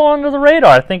flying a little under the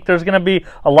radar. I think there's going to be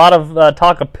a lot of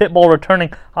talk of Pitbull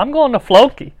returning. I'm going to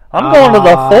Floki. I'm going to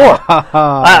the 4.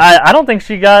 I don't think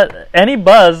she got any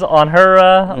buzz on her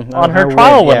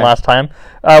trial win last time.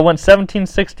 Went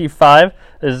 17:65.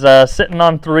 Is sitting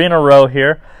on 3 in a row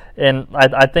here. And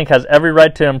I think has every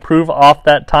right to improve off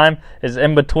that time. Is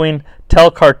in between Tel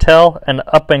Cartel and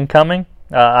Up and Coming.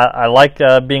 I like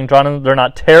being drawn in. They're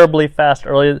not terribly fast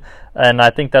early, and I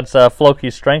think that's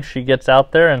Floki's strength. She gets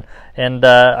out there, and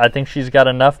I think she's got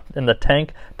enough in the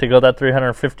tank to go that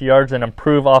 350 yards and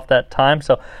improve off that time.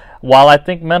 So while I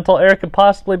think Mental Error could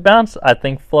possibly bounce, I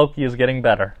think Floki is getting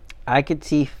better. I could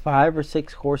see 5 or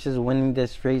 6 horses winning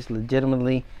this race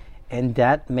legitimately, and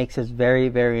that makes it very,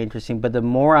 very interesting. But the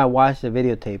more I watched the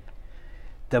videotape,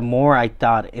 the more I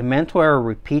thought, if Mental Error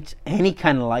repeats any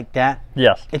kind of like that,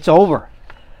 yes, it's over.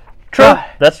 True.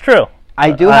 That's true.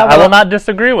 I will not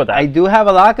disagree with that. I do have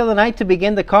a lock of the night to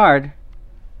begin the card,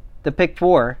 the pick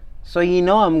 4. So you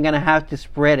know I'm going to have to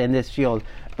spread in this field.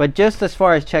 But just as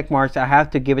far as check marks, I have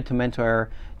to give it to Mental Error.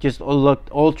 Just looked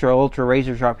ultra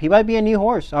razor sharp. He might be a new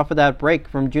horse off of that break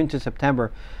from June to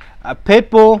September.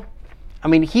 Pitbull, I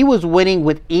mean, he was winning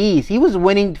with ease. He was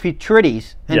winning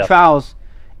futurities and trials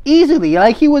easily,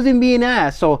 like he wasn't being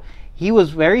asked. So he was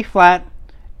very flat.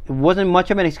 It wasn't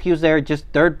much of an excuse there, just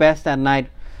third best that night.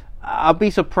 I'll be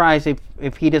surprised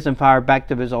if he doesn't fire back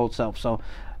to his old self. So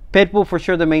Pitbull for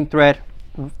sure the main threat.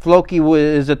 Floki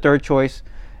is the third choice.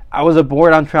 I was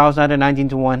aboard on trials night at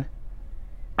 19-1.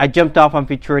 I jumped off on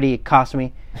futurity. It cost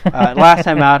me. Last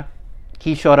time out,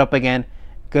 he showed up again.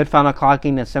 Good final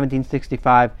clocking at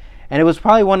 17:65. And it was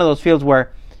probably one of those fields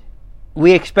where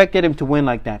we expected him to win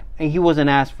like that. And he wasn't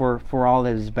asked for all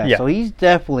of his best. Yeah. So he's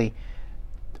definitely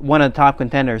one of the top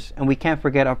contenders. And we can't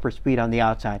forget upper speed on the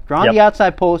outside. Drawing the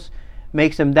outside post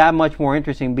makes him that much more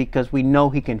interesting because we know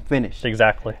he can finish.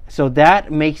 Exactly. So that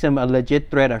makes him a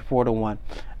legit threat at 4-1.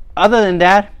 Other than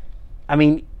that, I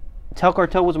mean, Tel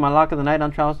Cartel was my lock of the night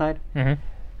on trials night.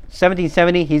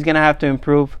 1770, he's going to have to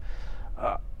improve.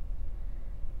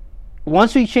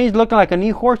 once we change looking like a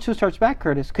new horse, who starts back,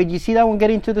 Curtis? Could you see that one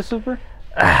getting to the Super?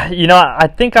 I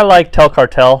think I like Tel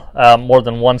Cartel more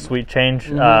than One Sweet Change.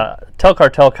 Tel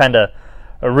Cartel kind of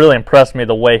really impressed me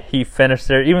the way he finished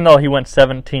there, even though he went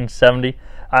 1770.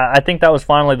 I think that was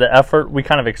finally the effort we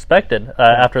kind of expected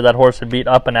after that horse had beat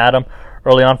Up and Atom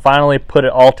early on. Finally put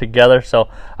it all together. So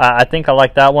I think I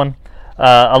like that one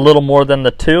a little more than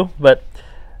the two. But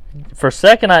for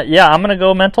second, I'm going to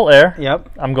go Mental Air. Yep.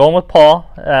 I'm going with Paul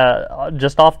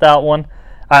just off that one.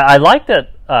 I like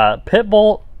that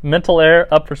Pitbull, Mental Air,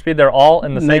 Up for Speed, they're all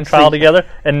in the same trial together,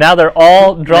 and now they're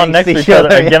all drawn next to each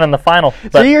other again in the final.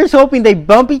 But so you're just hoping they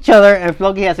bump each other and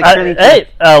Floki has a curly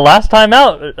last time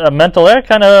out, Mental Air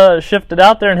kind of shifted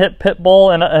out there and hit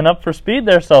Pitbull and Up for Speed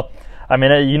there, so, I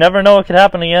mean, you never know what could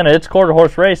happen again. It's quarter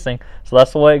horse racing, so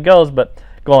that's the way it goes, but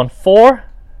going 4,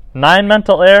 9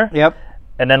 Mental Air. Yep.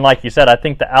 And then, like you said, I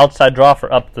think the outside draw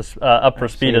for Up for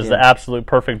Speed is the absolute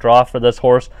perfect draw for this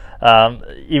horse.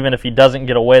 Even if he doesn't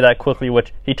get away that quickly,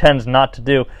 which he tends not to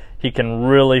do, he can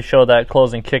really show that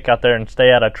closing kick out there and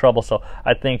stay out of trouble. So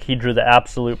I think he drew the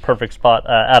absolute perfect spot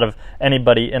out of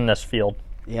anybody in this field.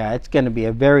 Yeah, it's going to be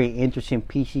a very interesting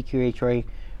PCQHRA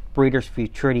Breeders'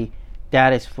 Futurity.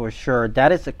 That is for sure.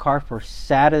 That is the card for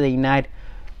Saturday night.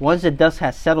 Once the dust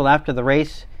has settled after the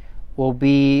race, will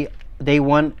be day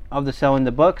one of the sale in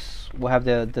the books. We'll have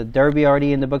the Derby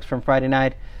already in the books from Friday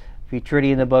night,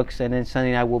 Futurity in the books, and then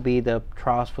Sunday night will be the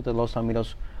trials for the Los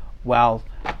Alamitos Wild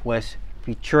West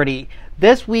Futurity.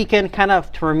 This weekend kind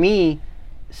of, for me,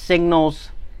 signals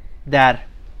that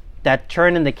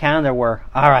turn in the calendar where,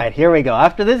 all right, here we go.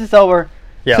 After this is over,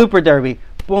 Super Derby,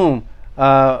 boom,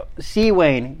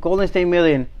 Seawain, Golden State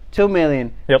Million, 2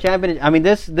 million, Champion. I mean,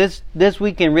 this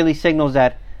weekend really signals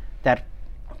that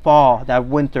fall, that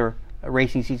winter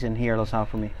racing season here at Los Angeles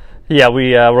for me. Yeah,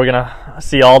 we're gonna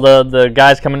see all the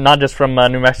guys coming, not just from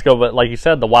New Mexico, but like you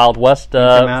said, the Wild West,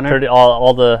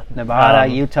 all the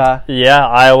Nevada, Utah,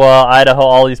 Iowa, Idaho.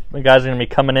 All these guys are gonna be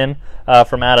coming in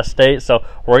from out of state. So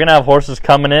we're gonna have horses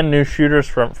coming in, new shooters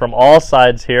from all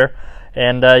sides here,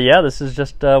 and this is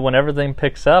just when everything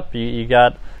picks up. You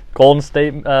got Golden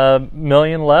State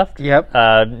Million left. Yep.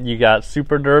 You got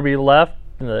Super Derby left.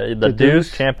 The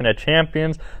Deuce, Champion of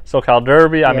Champions, SoCal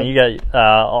Derby. I mean, you got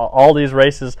all these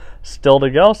races still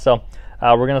to go. So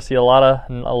we're going to see a lot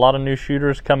of new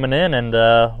shooters coming in, and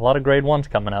a lot of grade ones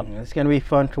coming up. It's going to be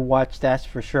fun to watch. That's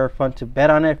for sure. Fun to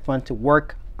bet on it. Fun to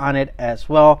work on it as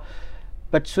well.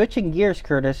 But switching gears,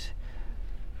 Curtis.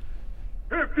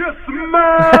 If you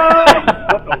smell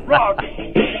what the Rock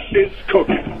is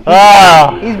cooking.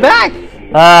 He's back.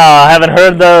 I haven't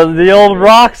heard the old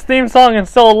Rocks theme song in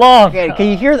so long. Okay, can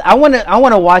you hear? I want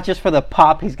to watch just for the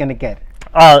pop he's gonna get.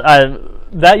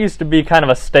 That used to be kind of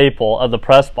a staple of the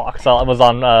press box. It was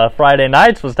on Friday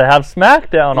nights, was to have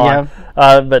SmackDown on.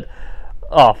 But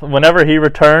whenever he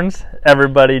returns,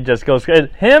 everybody just goes.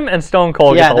 Him and Stone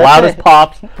Cold get the loudest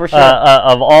pops for sure.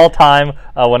 Of all time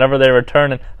whenever they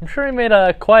return. And I'm sure he made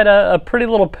quite a pretty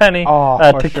little penny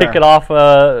to kick it off.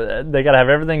 They got to have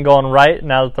everything going right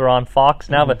now that they're on Fox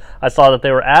now. But I saw that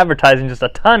they were advertising just a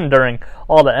ton during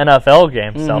all the NFL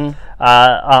games. So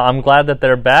I'm glad that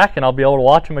they're back, and I'll be able to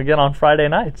watch them again on Friday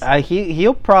nights.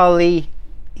 He'll probably.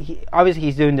 Obviously,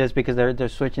 he's doing this because they're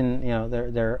switching.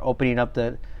 They're opening up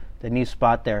the new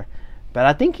spot there, but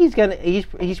I think he's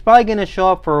probably gonna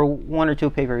show up for 1 or 2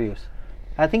 pay-per-views.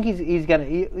 I think he's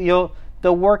gonna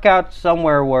they'll work out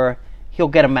somewhere where he'll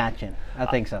get a match in. I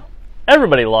think so.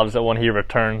 Everybody loves it when he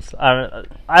returns. I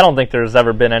don't think there's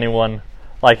ever been anyone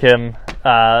like him.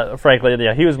 Frankly,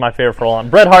 he was my favorite for a long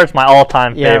time. Bret Hart's my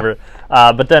all-time favorite.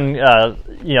 But then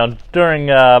during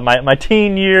my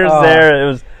teen years there, it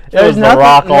was The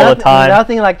Rock all the time.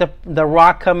 Nothing like the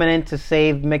Rock coming in to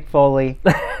save Mick Foley,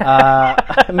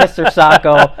 Mr.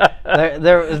 Sacco.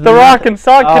 The Rock and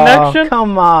Sock connection?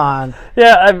 Come on.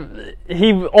 Yeah,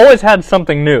 he always had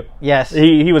something new. Yes.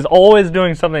 He was always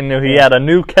doing something new. He had a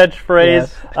new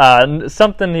catchphrase,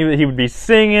 something he would be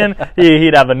singing.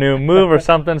 He'd have a new move or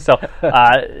something. So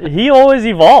he always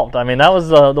evolved. I mean, that was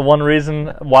the one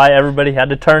reason why everybody had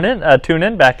to tune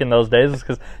in back in those days, is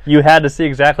because you had to see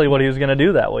exactly what he was going to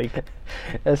do that week.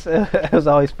 It was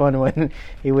always fun when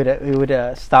he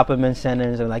would stop him in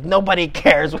sentence and like, nobody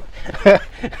cares.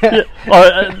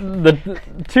 The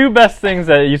two best things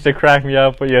that used to crack me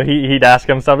up, he'd ask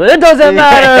him something. It doesn't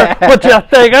matter what you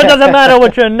think. It doesn't matter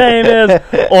what your name is.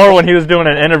 Or when he was doing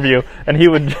an interview and he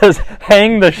would just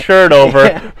hang the shirt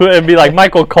over. It'd be like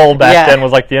Michael Cole back then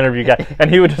was like the interview guy, and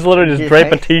he would just literally just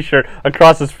drape a T-shirt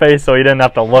across his face so he didn't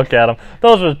have to look at him.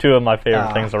 Those were two of my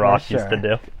favorite things The Rock used to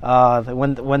do.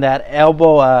 When that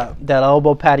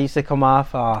elbow pad used to come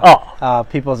off.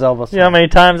 People's elbows. You know how many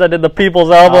times I did the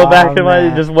people's elbow back in my,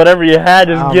 man. just whatever you had,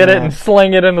 just get it and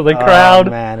sling it into the crowd.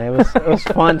 Man, it was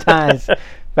fun times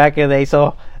back in the day.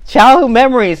 So childhood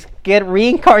memories get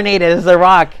reincarnated as The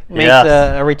Rock makes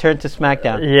a return to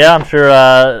SmackDown. Yeah, I'm sure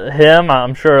him.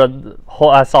 I'm sure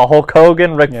I saw Hulk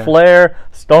Hogan, Ric Flair,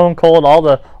 Stone Cold. All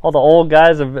the old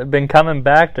guys have been coming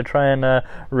back to try and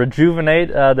rejuvenate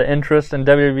the interest in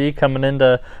WWE coming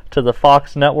into the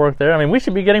Fox network. There, I mean, we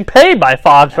should be getting paid by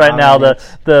Fox right now. The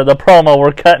promo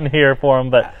we're cutting here for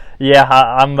them, but. Yeah,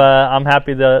 I'm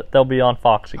happy that they'll be on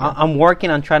Fox again. I'm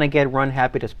working on trying to get Run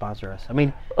Happy to sponsor us. I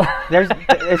mean,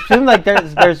 it seems like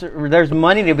there's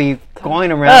money to be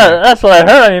going around. That's what I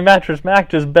heard. I mean, Mattress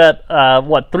Mac just bet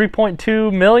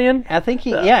 $3.2 million. I think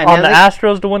on the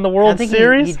Astros to win the World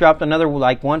Series. He dropped another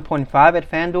like 1.5 at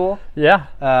FanDuel.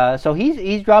 Yeah. So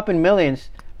he's dropping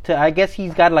millions. I guess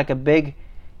he's got like a big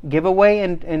giveaway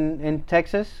in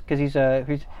Texas because he's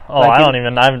that's one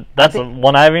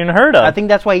I haven't even heard of. I think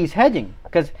that's why he's hedging,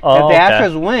 because if the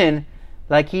Astros win,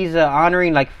 like he's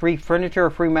honoring like free furniture or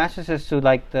free mattresses to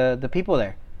like the people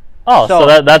there. Oh,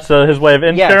 so that's his way of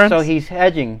insurance. Yeah, so he's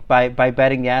hedging by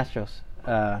betting the Astros.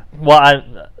 Well,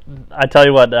 I tell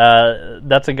you what,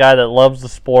 that's a guy that loves the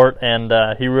sport, and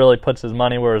he really puts his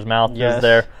money where his mouth is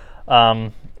there.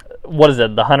 What is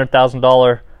it? The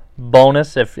 $100,000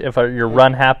 bonus if your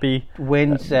Run Happy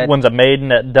wins a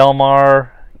maiden at Del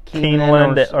Mar,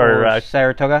 Keeneland, or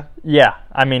Saratoga. Yeah,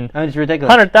 I mean it's ridiculous.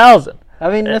 100,000. I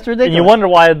mean, that's ridiculous. And you wonder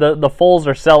why the Foles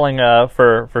are selling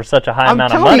for such a high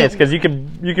amount of money. It's because you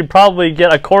could probably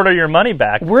get a quarter of your money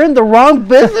back. We're in the wrong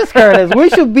business, Curtis.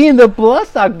 We should be in the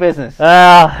Bloodstock business.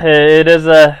 It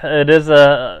is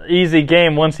a easy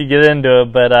game once you get into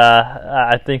it, but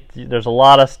I think there's a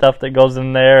lot of stuff that goes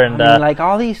in there, and I mean, like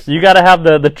all these, you got to have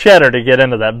the cheddar to get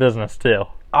into that business too.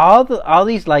 All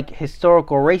these like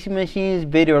historical racing machines,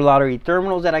 video lottery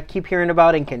terminals that I keep hearing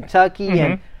about in Kentucky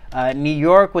and New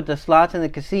York with the slots and the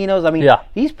casinos. I mean,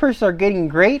 these purses are getting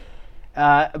great,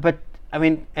 but I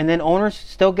mean, and then owners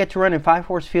still get to run in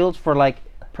 5-horse fields for like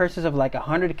purses of like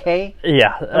 $100K.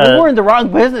 Yeah, I mean, we're in the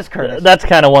wrong business, Curtis. That's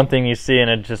kind of one thing you see, and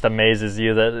it just amazes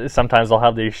you that sometimes they'll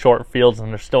have these short fields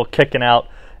and they're still kicking out,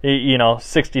 $60,000,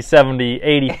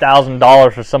 $70,000,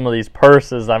 $80,000 for some of these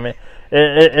purses. I mean,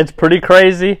 it's pretty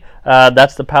crazy.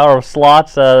 That's the power of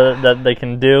slots that they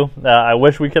can do. I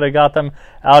wish we could have got them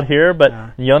out here, but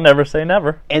you'll never say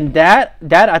never. And that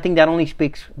I think that only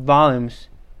speaks volumes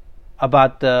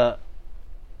about the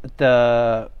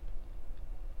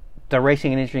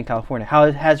racing industry in California. How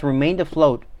it has remained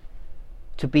afloat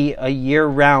to be a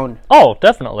year-round. Oh,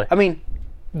 definitely. I mean,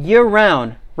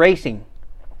 year-round racing,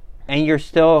 and you're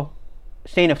still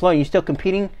staying afloat. You're still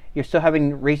competing. You're still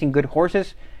racing good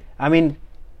horses. I mean,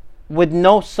 with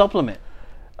no supplement.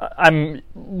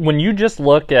 When you just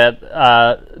look at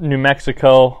New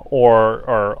Mexico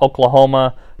or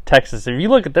Oklahoma, Texas, if you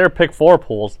look at their Pick 4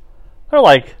 pools, they're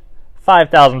like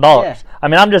 $5,000. Yeah. I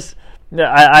mean,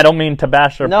 I don't mean to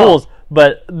bash their pools,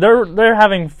 but they're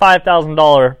having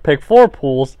 $5,000 Pick 4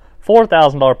 pools,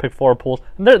 $4,000 Pick 4 pools.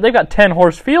 They've got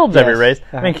 10-horse fields every race.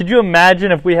 I mean, could you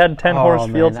imagine if we had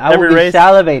 10-horse fields every race?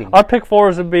 I would be salivating. Our Pick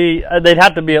 4s would be, they'd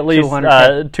have to be at least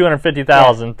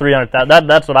 250,000, 300,000.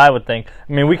 That's what I would think.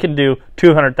 I mean, we can do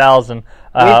 200,000.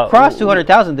 We've crossed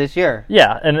 200,000 this year.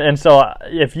 Yeah, and so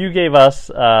if you gave us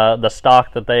the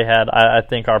stock that they had, I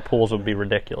think our pools would be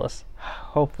ridiculous.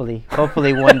 Hopefully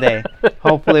one day.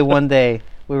 Hopefully one day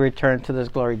we return to those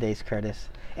glory days, Curtis.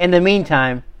 In the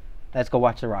meantime, let's go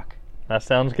watch The Rock. That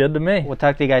sounds good to me. We'll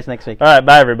talk to you guys next week. All right,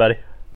 bye, everybody.